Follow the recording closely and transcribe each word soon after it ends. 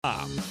The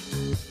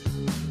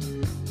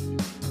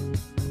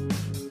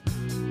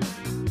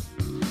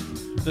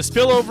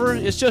spillover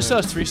is just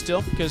us three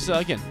still, because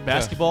again,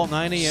 basketball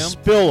 9 a.m.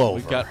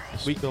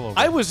 Spillover.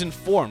 I was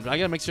informed. I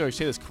gotta make sure I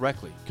say this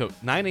correctly.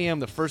 9 a.m.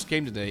 The first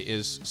game today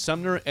is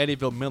Sumner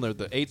Eddyville Miller,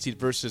 the 8 seed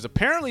versus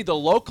apparently the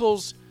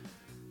locals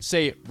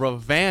say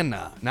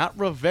Ravenna, not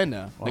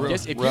Ravenna. I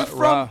guess if you're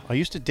from, I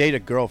used to date a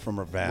girl from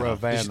Ravenna.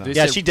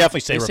 Yeah, she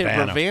definitely say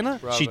Ravenna. Ravenna.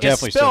 She It's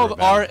definitely spelled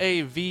said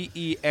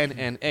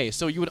Ravenna. Ravenna.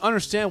 So you would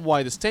understand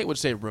why the state would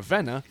say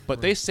Ravenna,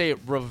 but they say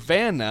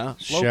Ravenna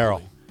locally.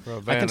 Cheryl.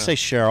 I can say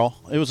Cheryl.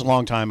 It was a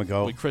long time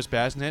ago. Would Chris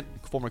Basnett,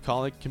 former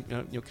colleague,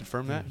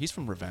 confirm that? He's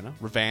from Ravenna.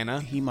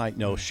 Ravenna. He might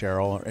know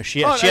Cheryl.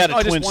 She had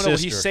a twin sister.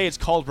 He say it's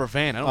called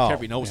Ravenna. I don't care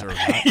if he knows her or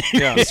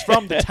not. He's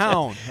from the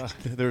town.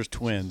 There's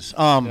twins.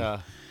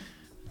 Cheryl.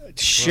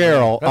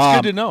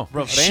 That's good to know.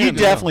 She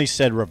definitely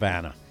said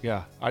Ravenna.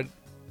 Yeah.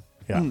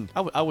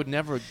 I would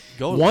never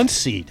go. One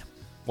seed.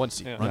 One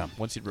seed. Yeah.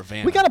 One seed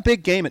Ravenna. We got a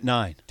big game at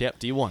 9. Yep,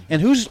 D1.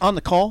 And who's on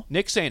the call?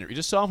 Nick Sander. You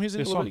just saw him. He's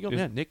in a little bit ago.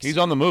 Man, he's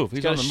on the move.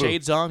 He's got on the his move.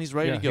 shades on. He's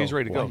ready to go. He's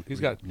ready to go. He's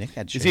got. Nick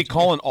had Is shades he on.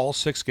 calling all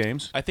 6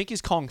 games? I think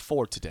he's calling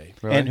 4 today.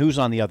 Really? And who's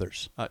on the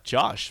others?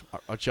 Josh.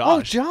 Josh.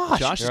 Oh, Josh.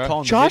 Josh is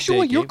calling Joshua,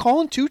 the midday you're game.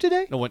 calling 2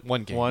 today? No,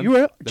 one game. One. You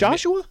were The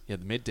Joshua? the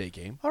midday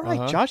game. All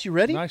right, Josh, you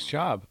ready? Nice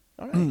job.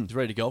 All right. He's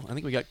ready to go. I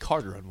think we got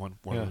Carter on one.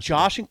 Yeah.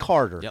 Josh and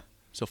Carter. Yep.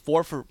 So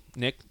 4 for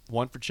Nick,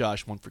 1 for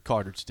Josh, 1 for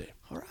Carter today.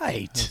 All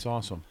right. That's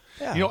awesome.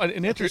 Yeah. You know,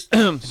 an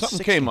interesting something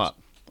came up.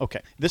 Okay,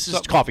 this is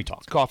Coffee Talk.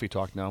 It's Coffee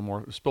Talk now,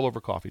 more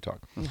spillover Coffee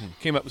Talk.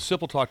 Came up.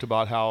 Sipple talked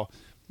about how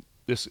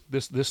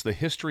the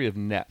history of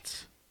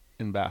nets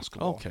in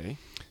basketball. Okay.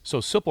 So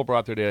Sipple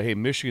brought their data. Hey,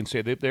 Michigan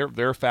State,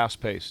 they're fast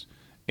paced,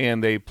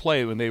 and they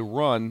play when they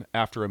run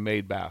after a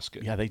made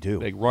basket. Yeah, they do.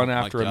 They run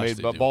after a gosh, made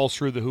they do. balls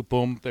through the hoop.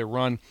 Boom, they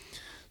run.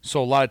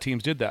 So a lot of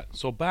teams did that.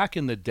 So back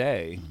in the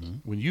day,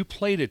 when you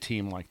played a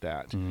team like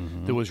that,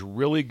 that was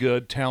really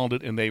good,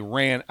 talented, and they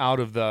ran out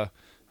of a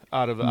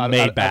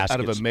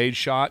made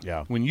shot.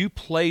 Yeah. When you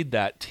played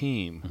that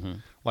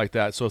team like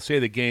that, so say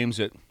the game's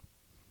at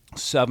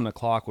 7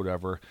 o'clock,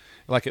 whatever,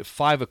 like at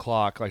 5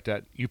 o'clock, like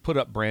that, you put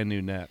up brand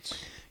new nets.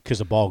 Because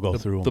the ball go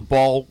through The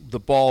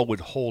them. ball would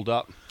hold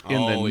up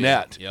in the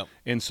net. Yep.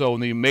 And so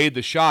when you made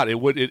the shot, it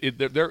wouldn't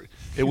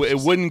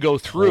go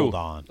through. Hold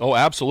on. Oh,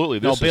 absolutely.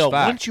 No, This Bill, is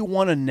fact. wouldn't you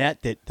want a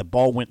net that the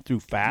ball went through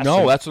faster?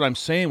 No, that's what I'm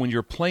saying. When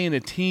you're playing a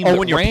team, Oh, that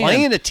when you're ran,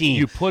 playing a team.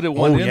 you put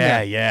one in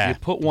there. yeah. You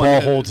put The one.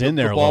 ball holds in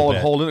there The a ball little would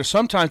bit. hold in there.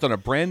 Sometimes on a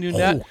brand new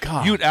net,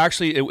 God. you'd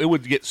actually it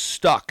would get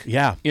stuck.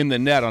 Yeah. In the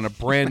net on a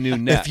brand new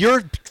net. If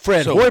you're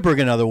Fred Hoiberg,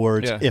 in other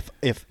words, Yeah.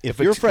 if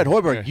you're Fred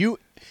Hoiberg, yeah.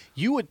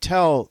 you would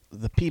tell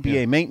the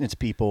PBA maintenance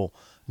people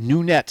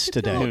new nets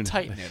today.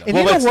 Tighten it up. And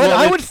Well, you know that's- what? well,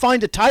 I it- would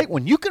find a tight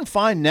one. You can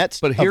find nets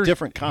But of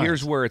different kinds.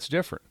 Here's where it's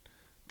different.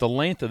 The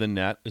length of the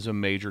net is a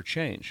major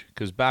change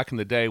because back in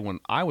the day when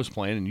I was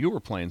playing and you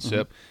were playing,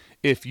 Sip,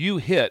 if you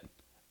hit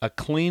a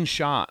clean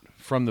shot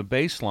from the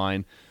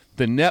baseline,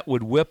 the net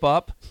would whip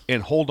up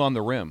and hold on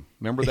the rim.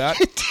 Remember that?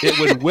 It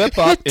would whip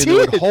up and it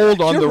would hold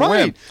on You're the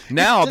right. rim.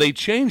 Now they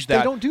changed that.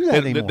 They don't do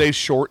that anymore. They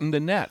shortened the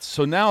nets.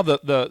 So now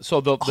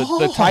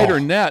the tighter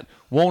net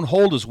won't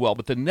hold as well,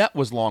 but the net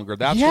was longer.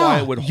 That's why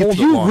it would hold if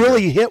it you longer.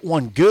 really hit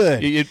one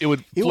good, It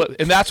would flip,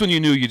 and that's when you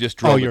knew you just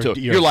drilled it to it.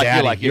 you're a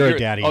daddy. You're a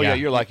daddy, Oh yeah.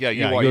 you're like Yeah,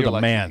 you are. you're You're the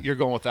like, man. You're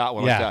going with that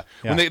one Yeah, like that.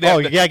 yeah.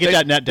 When Get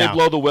that net down. They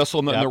blow the whistle,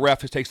 and the Yep.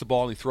 ref takes the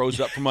ball and he throws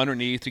it up from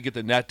underneath to get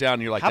the net down.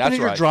 And you're like, happened that's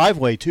in your right.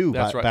 driveway too.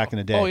 That's right. Back in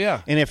the day. Oh,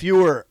 yeah. And if you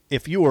were,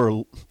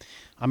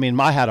 I mean,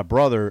 I had a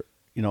brother.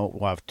 You know,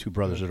 well, I have 2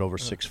 brothers that are over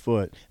 6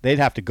 foot. They'd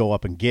have to go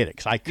up and get it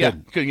because I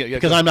couldn't.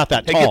 Because I'm not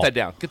that tall. Hey, get that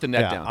down. Get the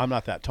net down. I'm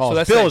not that tall. So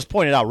that's Bill the- has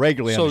pointed out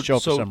regularly on the show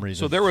for some reason.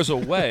 So there was a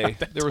way.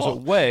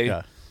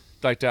 Yeah.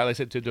 Like that, I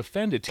said, to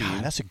defend a team.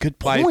 God, that's a good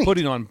By point.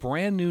 putting on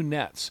brand new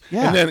nets.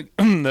 Yeah. And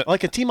then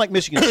like a team like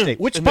Michigan State,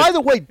 which, by the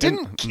way,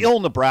 didn't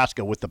kill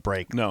Nebraska with the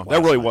break. No, last that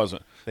really night.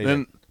 wasn't. They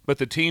Then, but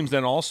the teams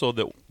then also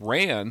that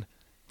ran,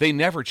 they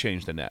never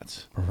changed the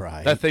nets.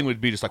 Right. That thing would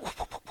be just like,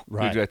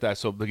 Right. like that,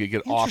 so they could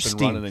get off and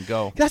Interesting. run and then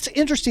go. That's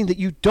interesting that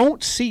you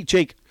don't see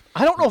Jake.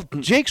 I don't know if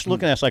Jake's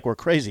looking at us like we're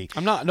crazy.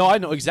 I'm not. No, I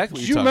know exactly.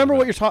 Do what you you're remember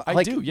talking what about. you're talking? I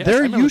Like, do. Yes, there I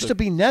remember used the- to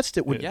be nets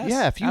that would. Yes,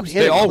 yeah, if you absolutely. hit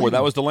They it all clean. were.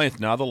 That was the length.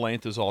 Now the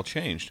length is all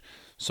changed.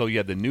 So you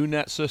had the new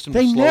net system.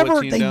 They to slow never.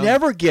 a team They down.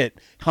 never get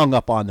hung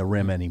up on the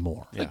rim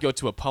anymore. They go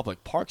to a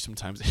public park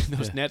sometimes.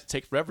 Those nets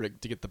take forever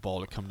to get the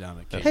ball to come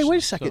down. Hey, wait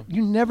a second.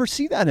 You never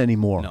see that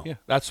anymore. No. Yeah,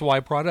 that's why I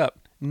brought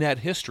up net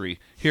history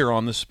here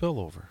on the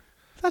spillover.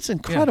 That's Yeah,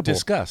 incredible.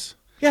 discuss.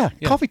 Yeah,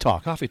 Yeah. Coffee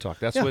talk.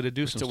 That's Yeah. the way to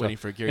do some Still stuff. waiting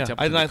for Gary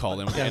Templeton to call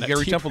in. Yeah, Yeah,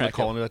 Gary T-Prack. Templeton to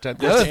call in. The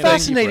That's other thing-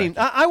 fascinating.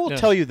 I will Yeah.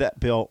 tell you that,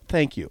 Bill.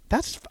 Thank you.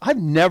 I've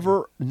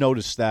never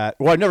noticed that.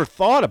 Well, I've never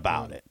thought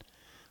about it.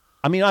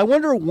 I mean, I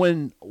wonder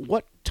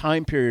what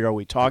time period are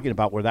we talking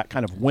about where that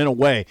kind of went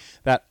away?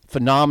 That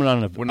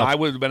phenomenon of When I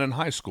would have been in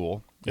high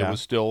school, Yeah. they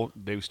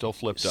still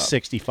flipped up.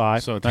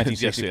 65, So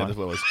 1965. yes,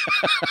 yeah, it was.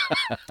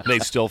 They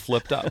still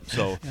flipped up.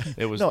 So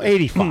it was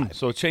 85.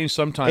 So it changed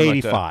sometime.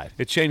 85.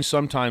 It changed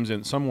sometimes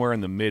somewhere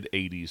in the mid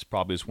 80s.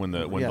 Probably is when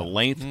the Yeah.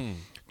 length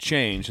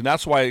change, and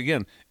that's why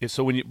again.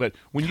 So when you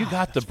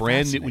got the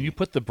brand new, when you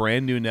put the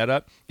brand new net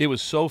up, it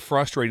was so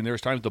frustrating. There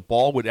was times the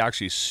ball would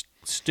actually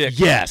stick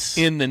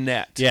in the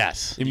net.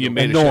 Yes, and you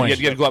made annoying.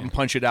 You had to go up and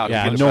punch it out.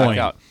 Yeah, and get annoying.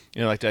 It back out.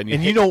 Like that.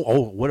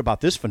 And what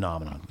about this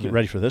phenomenon? Get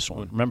ready for this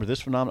one. Remember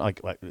this phenomenon?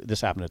 Like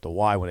this happened at the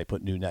Y when they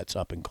put new nets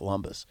up in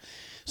Columbus.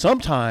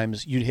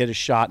 Sometimes you'd hit a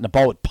shot and the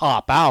ball would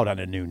pop out on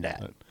a new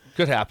net.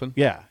 Could happen.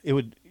 Yeah, it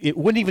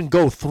wouldn't even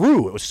go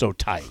through. It was so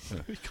tight.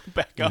 Come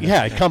back up.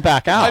 Yeah, it'd come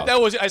back out.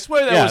 I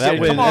swear that was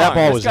in. Come on, that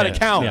ball was got to in.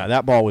 count. Yeah,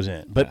 that ball was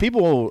in. But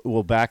people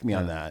will back me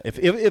on that. If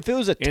it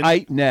was a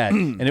tight net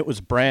and it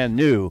was brand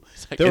new,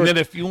 then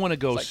if you want to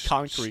go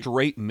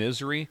straight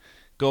misery,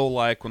 go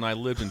like when I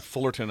lived in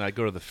Fullerton, I'd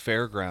go to the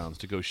fairgrounds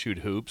to go shoot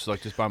hoops,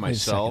 like just by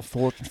myself.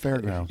 Fullerton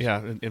Fairgrounds. Yeah,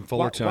 in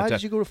Fullerton. Why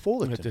did you go to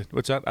Fullerton?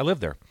 What's that? I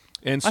lived there.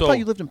 And I so thought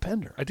you lived in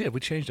Pender. I did.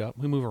 We changed up.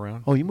 We move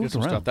around. Oh, you moved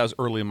around. Stuff. That was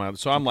early in my.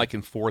 So I'm like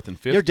in 4th and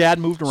 5th. Your dad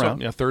moved around.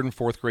 So, yeah, 3rd and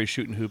 4th grade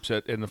shooting hoops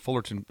in the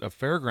Fullerton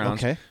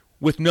Fairgrounds. Okay.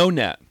 With no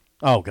net.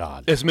 Oh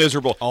God, it's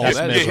miserable. Oh, that's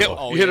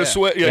miserable. You hit a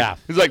switch. Yeah.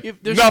 It's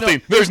like there's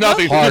nothing. There's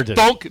nothing.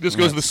 Thunk. It just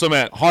goes to the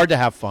cement. Hard to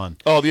have fun.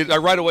 Oh,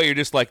 right away you're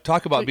just like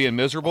talk about being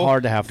miserable.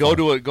 Hard to have fun.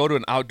 Go to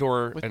an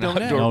outdoor with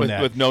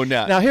no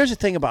net. Now here's the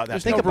thing about that.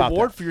 There's think no about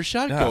reward that. for your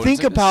shot. No.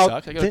 Think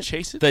about I gotta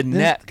chase it. The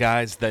net,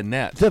 guys. The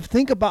net.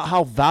 Think about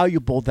how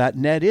valuable that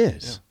net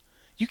is.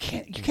 Yeah. You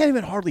can't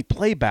even hardly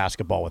play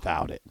basketball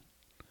without it.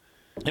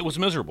 It was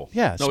miserable.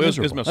 Yeah, it was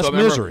miserable. That's so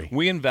misery.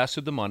 We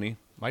invested the money.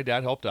 My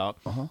dad helped out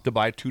to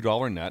buy a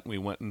 $2 net, and we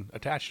went and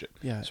attached it.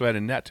 Yeah. So I had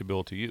a net to be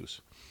able to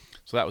use.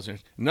 So that was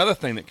another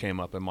thing that came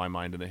up in my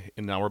mind,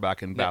 and now we're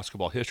back in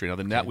basketball history. Now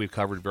the net we've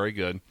covered very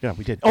good. Yeah,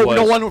 we did.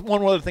 Oh,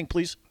 one other thing,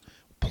 please.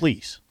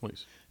 Please.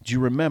 Do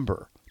you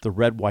remember the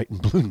red, white,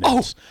 and blue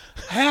nets?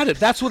 Oh, I had it.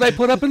 That's what I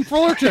put up in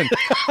Fullerton.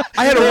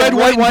 I had a red,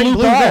 white, and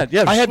blue ball. Net.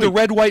 Yeah, I had the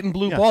red, white, and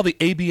blue ball, the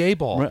ABA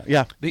ball.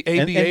 Yeah. The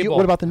ABA ball.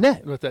 What about the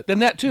net? The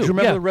net, too. Do you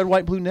remember the red,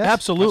 white, blue net?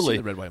 Absolutely.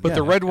 The red, white, but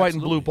the red, white,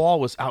 and blue ball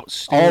was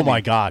outstanding. Oh,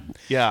 my God.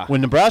 Yeah. When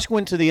Nebraska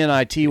went to the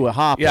NIT with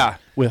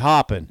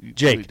Hoppin,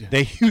 Jake,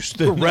 they used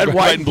the red,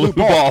 white, and blue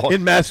ball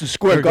in Madison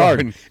Square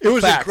Garden. It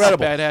was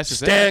incredible.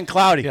 Stan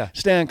Cloudy.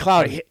 Stan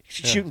Cloudy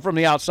shooting from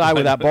the outside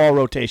with that ball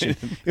rotation.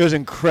 It was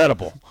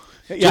incredible.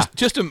 Yeah.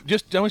 Just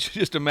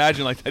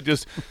imagine like that.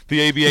 Just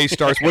the ABA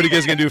starts. What are you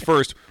guys gonna do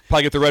first?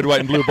 Probably get the red,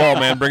 white, and blue ball,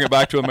 man. Bring it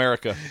back to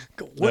America.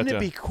 Wouldn't it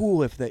be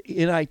cool if the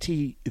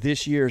NIT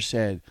this year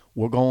said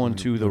we're going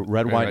to the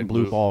red, white, and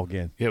blue ball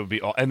again? Yeah, it would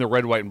be, and the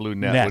red, white, and blue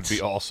net would be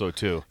also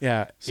too.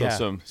 Yeah.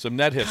 So some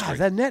net history. God,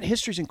 that net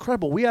history is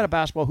incredible. We had a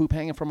basketball hoop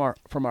hanging from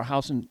our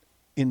house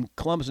in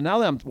Columbus, and now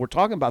that we're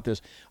talking about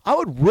this, I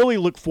would really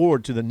look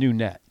forward to the new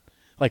net.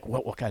 Like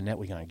what kind of net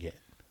we gonna get?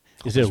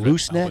 Is it a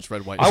loose net?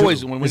 Red, white, and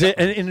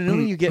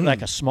when you get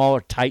like a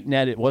smaller, tight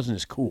net, it wasn't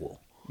as cool.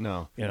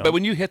 No, but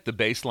when you hit the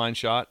baseline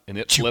shot and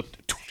it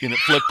flipped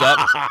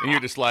up, and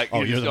you're just like,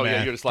 you're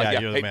just like,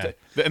 you're the man.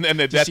 And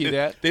they'd have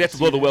to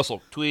blow the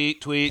whistle,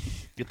 tweet,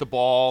 get the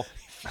ball.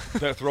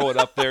 Throw it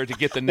up there to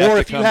get the net. Or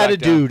if you had a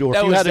dude, or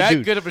if you had a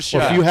dude, good of a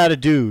shot. Or if you had a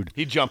dude,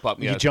 he'd jump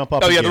up. Yeah. He'd jump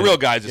up. Oh and yeah, get the real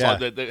guys. It's yeah.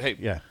 like,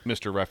 hey,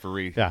 Mr.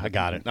 Referee. Yeah, I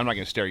got it. I'm not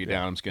going to stare you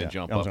down. I'm just going to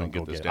jump up and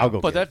get this down. I'll go.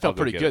 But that felt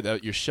pretty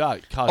good. Your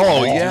shot.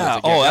 Oh yeah.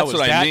 Oh, that's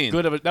what I mean.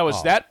 That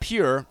was that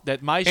pure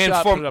that my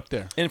shot put it up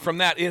there. And from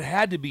that, it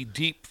had to be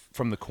deep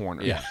from the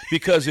corner. Yeah.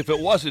 Because if it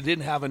was, it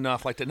didn't have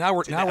enough. Like that. Now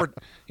we're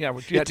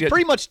it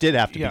pretty much did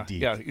have to be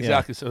deep. Yeah,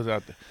 exactly. So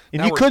that.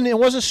 And you couldn't. It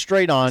wasn't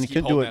straight on. You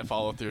couldn't do it.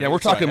 Yeah, we're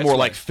talking more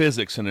like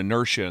physics and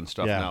inertia and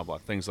stuff now,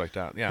 about things like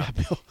that. Yeah.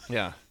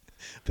 Yeah.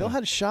 Bill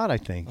had a shot, I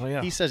think. Oh,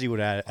 yeah. He says he would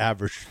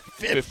average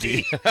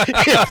 50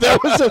 if there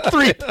was a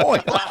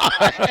 3-point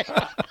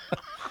line.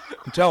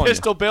 I'm telling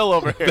Pistol Bill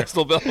over here.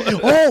 Pistol Bill.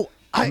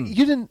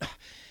 You didn't.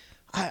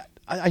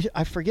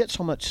 I forget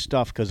so much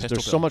stuff because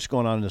there's so much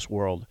going on in this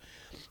world.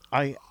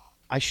 I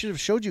should have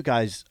showed you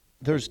guys.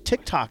 There's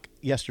TikTok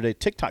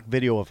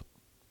video of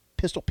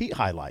Pistol Pete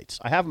highlights.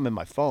 I have them in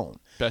my phone.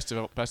 Best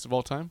of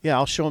all time? Yeah,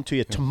 I'll show them to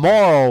you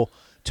tomorrow,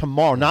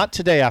 not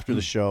today after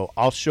the show.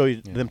 I'll show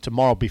you them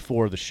tomorrow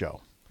before the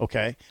show.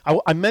 Okay?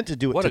 I meant to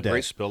do it today. What a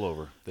great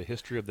spillover. The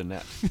history of the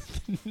net.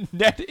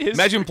 Net is.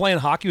 Imagine playing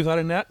hockey without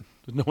a net.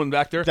 There's no one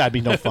back there. That'd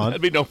be no fun.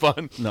 That'd be no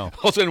fun. No. All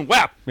of a sudden,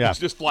 whap! Yeah. It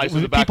just flies to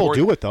the backboard.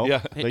 People do it, though.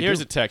 Yeah. Hey,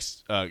 here's a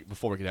text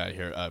before we get out of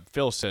here.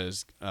 Phil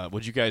says,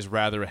 would you guys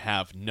rather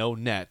have no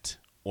net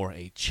or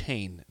a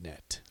chain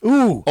net?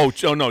 Ooh. Oh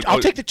no. I'll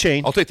take the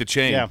chain. I'll take the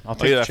chain. Yeah, I'll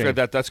take the chain.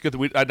 That's good.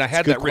 I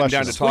had that written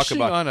down to talk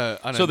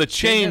about. So the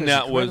chain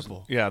net was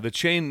the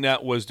chain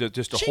net was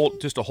just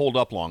to hold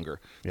up longer.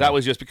 Yeah. That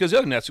was just because the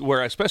other nets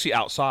were, especially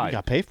outside, you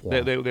got to pay for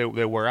them.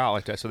 They wear out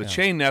like that. So the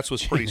chain nets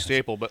was pretty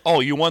staple. But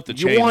you want the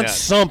chain net. You want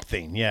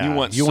something. Yeah.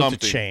 You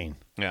want the chain.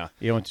 Yeah,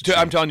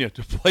 I'm telling you,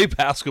 to play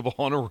basketball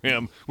on a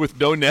rim with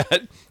no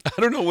net,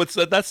 I don't know what's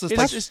that. That's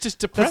just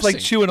depressing. That's like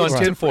chewing on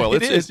tinfoil.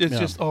 It's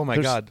just oh my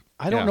God.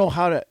 I don't know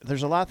how to.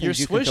 There's a lot of things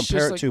you can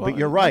compare it to, but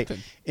you're right.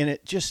 And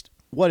it just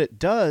what it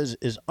does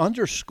is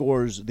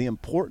underscores the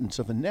importance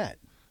of a net.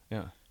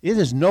 Yeah, it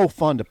is no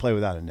fun to play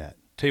without a net.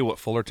 Tell you what,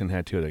 Fullerton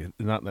had too.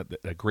 Not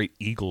a great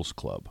Eagles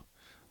club.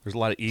 There's a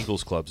lot of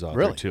Eagles clubs out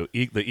Really? there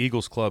too. The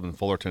Eagles Club in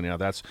Fullerton. Yeah,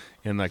 that's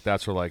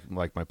where like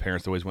my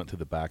parents always went through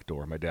the back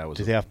door. My dad was.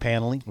 Did they have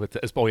paneling?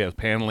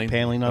 Paneling.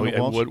 Paneling on the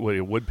walls?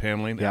 Wood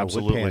paneling. Yeah,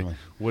 absolutely.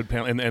 wood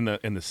paneling. And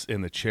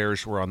the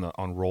chairs were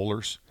on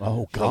rollers.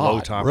 Oh, The God, low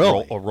top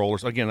really?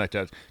 rollers. Again, like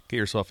that. Get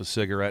yourself a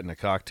cigarette and a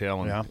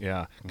cocktail,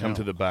 and come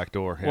to the back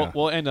door. Yeah.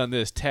 We'll end on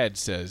this. Ted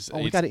says.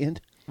 Oh, we got to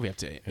end. We have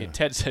to.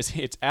 Ted says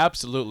it's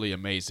absolutely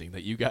amazing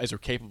that you guys are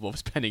capable of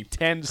spending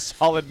 10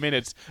 solid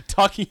minutes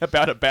talking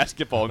about a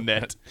basketball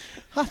net.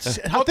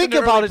 Think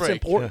about its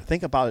importance.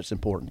 Think about its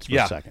importance for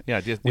a second.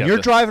 Yeah, when you're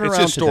driving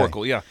around it's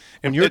historical. today, yeah,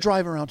 when you're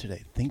driving around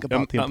today, think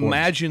about the importance.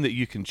 Imagine that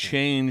you can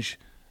change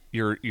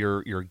your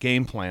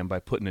game plan by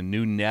putting a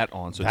new net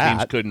on, so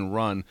teams couldn't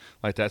run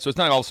like that. So it's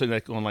not all of a sudden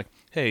like going like,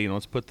 hey,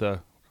 let's put the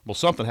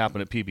something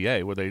happened at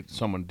PBA where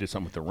someone did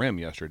something with the rim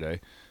yesterday.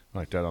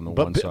 Like that on the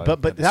one side,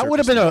 but that would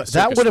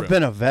have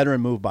been a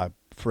veteran move by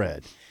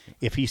Fred,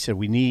 if he said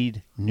we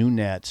need new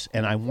nets,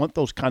 and I want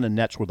those kind of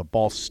nets where the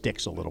ball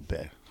sticks a little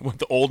bit. With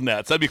the old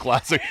nets, that'd be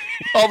classic.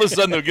 All of a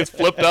sudden, it gets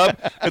flipped up.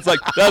 It's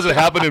like that hasn't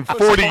happened in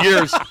 40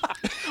 years.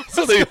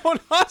 So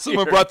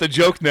someone brought the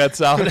joke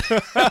nets out.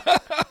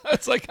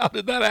 It's like, how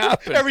did that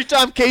happen? Every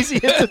time Casey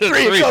hits the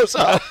three, it goes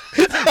up.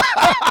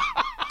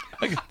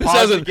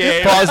 Pause the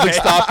game.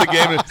 Stop the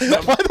game.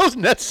 Why are those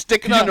nets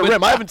sticking on the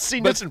rim? I haven't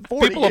seen this in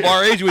 40 people years. Of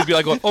our age would be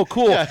like, going, "Oh,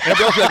 cool," and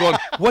they'll be like, going,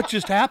 "What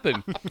just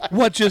happened?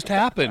 What just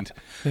happened?"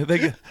 They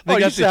got the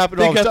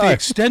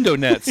extendo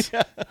nets.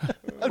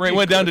 Ray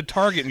went down to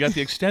Target and got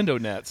the extendo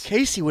nets.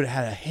 Casey would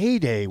have had a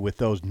heyday with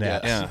those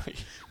nets. Yeah.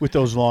 With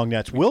those long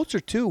nets.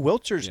 Wilcher, too.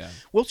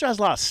 Wilcher has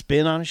a lot of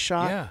spin on his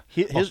shot. Yeah.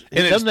 His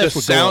and it's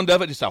the sound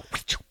of it just out.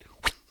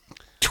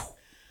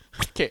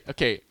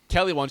 Okay.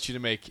 Kelly wants you to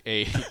make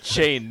a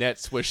chain net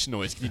swish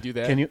noise. Can you do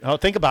that? Can you? Oh,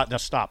 think about it. Now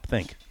stop.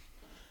 Think.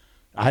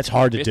 That's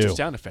hard to do. It's a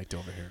sound effect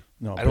over here.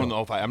 No, I don't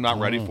know if I'm not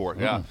ready for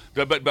it. Yeah,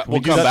 but we'll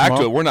come back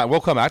to it.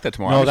 We'll come back to it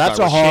tomorrow. No, that's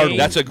a hard.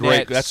 That's a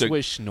great.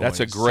 Swish noise. That's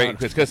a great.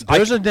 Because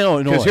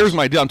noise. Here's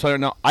my deal. I'm telling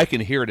you now. I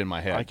can hear it in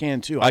my head. I can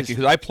too.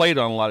 Because I played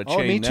on a lot of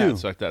chain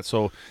nets like that.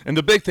 So, and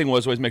the big thing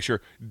was always make sure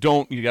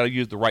you got to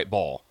use the right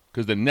ball.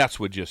 Because the nets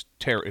would just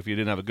tear if you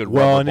didn't have a good rubber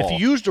ball. Well, and if you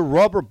used a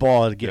rubber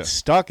ball, it'd get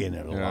stuck in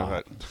it a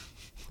lot.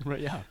 Right,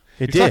 yeah.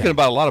 You're talking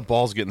about a lot of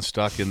balls getting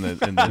stuck in the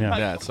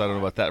nets. I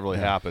don't know if that really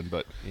happened,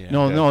 but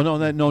no,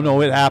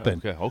 it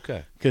happened.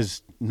 Okay.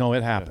 Because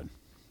it happened.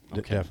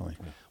 Definitely.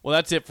 Well,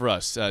 that's it for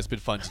us. It's been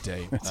fun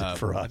today. That's it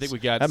for us. I think we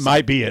got that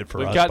might be it for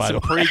us. We've got some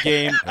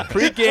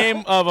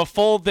pregame of a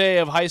full day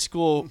of high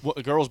school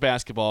girls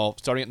basketball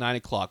starting at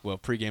 9:00. We'll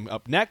have pregame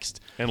up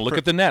next. And look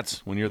at the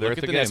nets when you're there at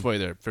the game. Look at the nets while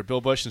you're there. For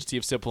Bill Bush and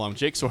Steve Sipple, I'm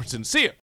Jake Sorensen. See you.